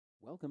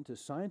Welcome to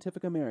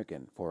Scientific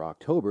American for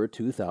October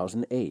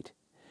 2008.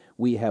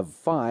 We have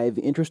 5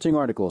 interesting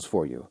articles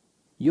for you.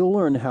 You'll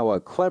learn how a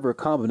clever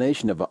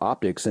combination of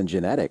optics and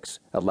genetics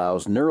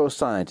allows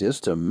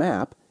neuroscientists to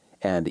map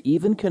and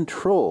even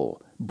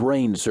control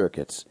brain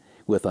circuits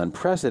with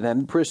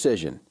unprecedented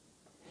precision.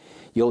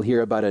 You'll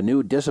hear about a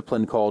new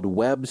discipline called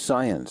web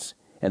science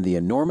and the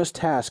enormous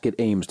task it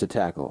aims to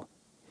tackle.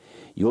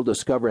 You'll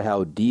discover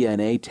how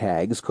DNA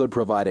tags could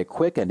provide a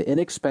quick and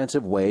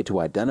inexpensive way to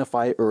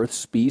identify Earth's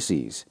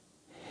species.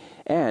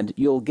 And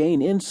you'll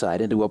gain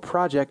insight into a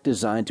project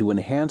designed to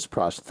enhance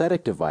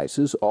prosthetic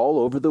devices all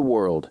over the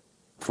world,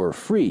 for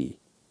free.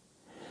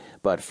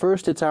 But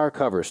first, it's our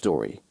cover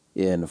story.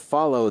 In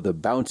Follow the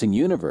Bouncing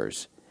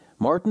Universe,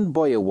 Martin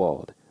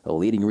Boyewald, a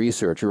leading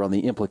researcher on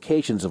the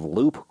implications of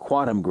loop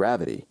quantum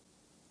gravity.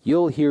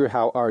 You'll hear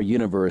how our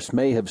universe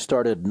may have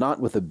started not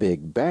with a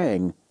big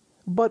bang,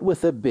 but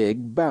with a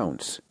big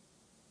bounce.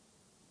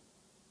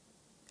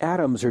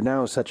 Atoms are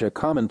now such a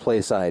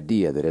commonplace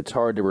idea that it's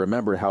hard to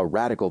remember how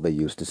radical they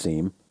used to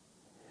seem.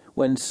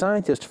 When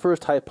scientists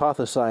first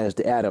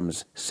hypothesized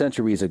atoms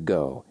centuries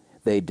ago,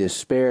 they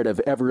despaired of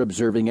ever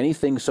observing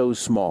anything so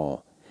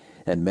small,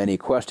 and many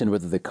questioned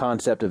whether the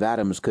concept of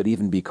atoms could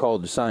even be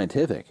called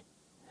scientific.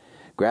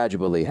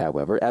 Gradually,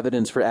 however,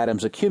 evidence for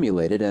atoms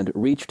accumulated and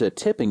reached a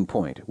tipping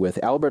point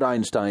with Albert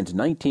Einstein's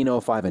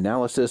 1905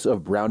 analysis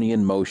of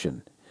Brownian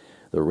motion,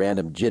 the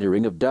random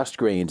jittering of dust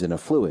grains in a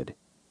fluid.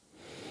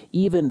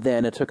 Even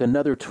then, it took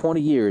another 20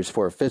 years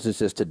for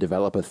physicists to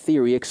develop a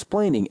theory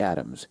explaining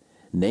atoms,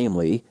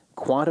 namely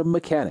quantum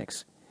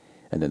mechanics,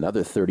 and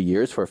another 30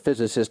 years for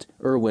physicist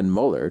Erwin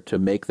Muller to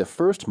make the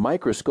first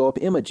microscope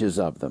images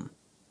of them.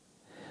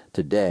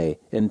 Today,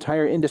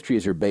 entire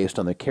industries are based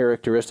on the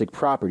characteristic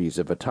properties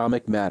of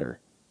atomic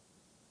matter.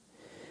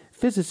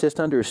 Physicists'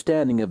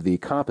 understanding of the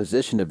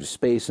composition of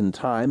space and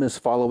time is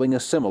following a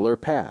similar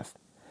path,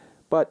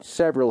 but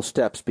several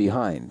steps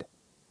behind.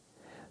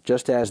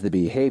 Just as the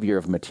behavior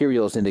of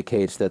materials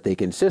indicates that they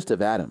consist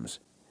of atoms,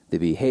 the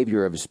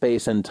behavior of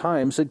space and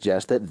time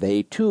suggests that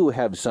they too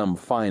have some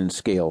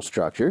fine-scale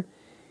structure,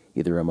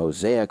 either a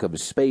mosaic of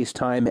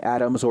space-time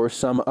atoms or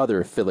some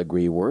other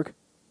filigree work.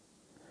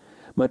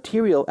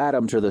 Material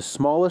atoms are the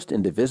smallest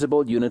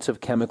indivisible units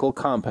of chemical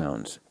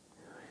compounds.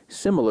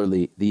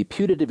 Similarly, the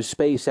putative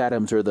space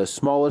atoms are the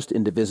smallest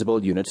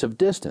indivisible units of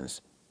distance.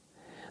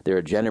 They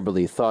are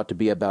generally thought to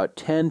be about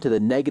 10 to the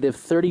negative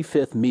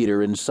 35th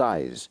meter in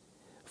size,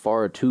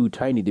 far too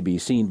tiny to be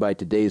seen by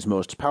today's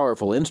most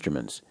powerful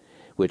instruments,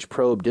 which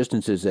probe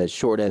distances as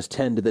short as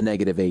 10 to the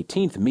negative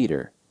 18th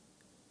meter.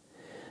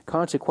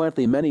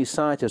 Consequently, many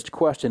scientists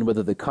question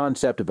whether the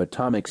concept of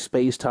atomic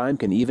space-time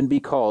can even be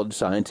called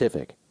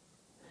scientific.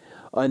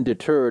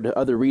 Undeterred,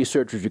 other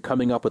researchers are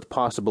coming up with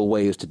possible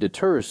ways to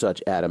deter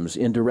such atoms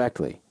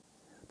indirectly.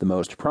 The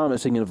most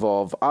promising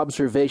involve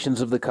observations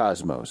of the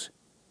cosmos.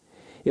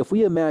 If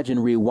we imagine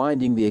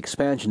rewinding the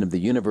expansion of the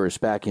universe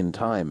back in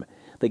time,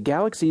 the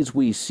galaxies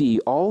we see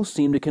all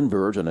seem to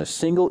converge on a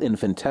single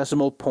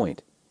infinitesimal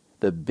point,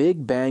 the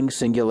Big Bang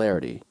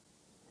singularity.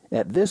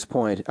 At this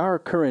point, our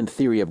current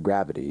theory of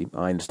gravity,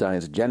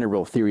 Einstein's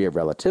general theory of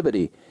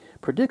relativity,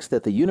 predicts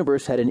that the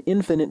universe had an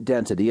infinite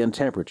density and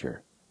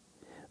temperature.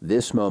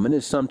 This moment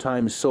is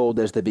sometimes sold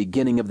as the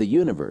beginning of the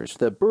universe,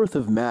 the birth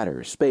of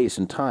matter, space,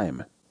 and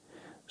time.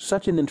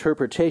 Such an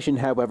interpretation,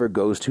 however,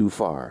 goes too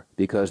far,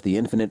 because the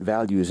infinite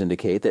values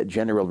indicate that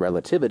general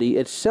relativity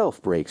itself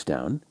breaks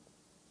down.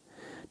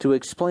 To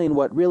explain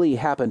what really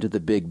happened to the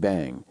Big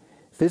Bang,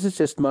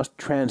 physicists must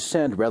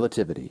transcend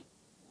relativity.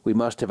 We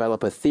must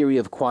develop a theory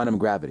of quantum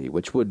gravity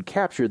which would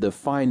capture the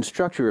fine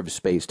structure of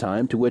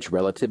space-time to which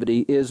relativity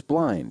is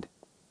blind.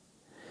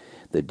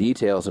 The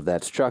details of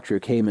that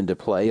structure came into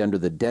play under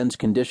the dense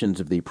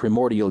conditions of the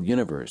primordial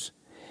universe,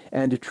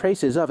 and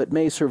traces of it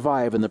may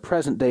survive in the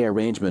present-day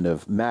arrangement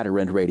of matter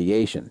and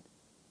radiation.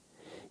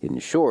 In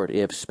short,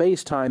 if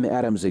space-time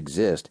atoms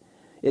exist,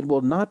 it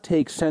will not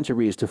take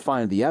centuries to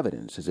find the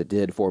evidence as it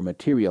did for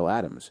material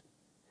atoms.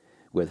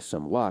 With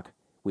some luck,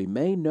 we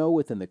may know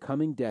within the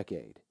coming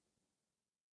decade.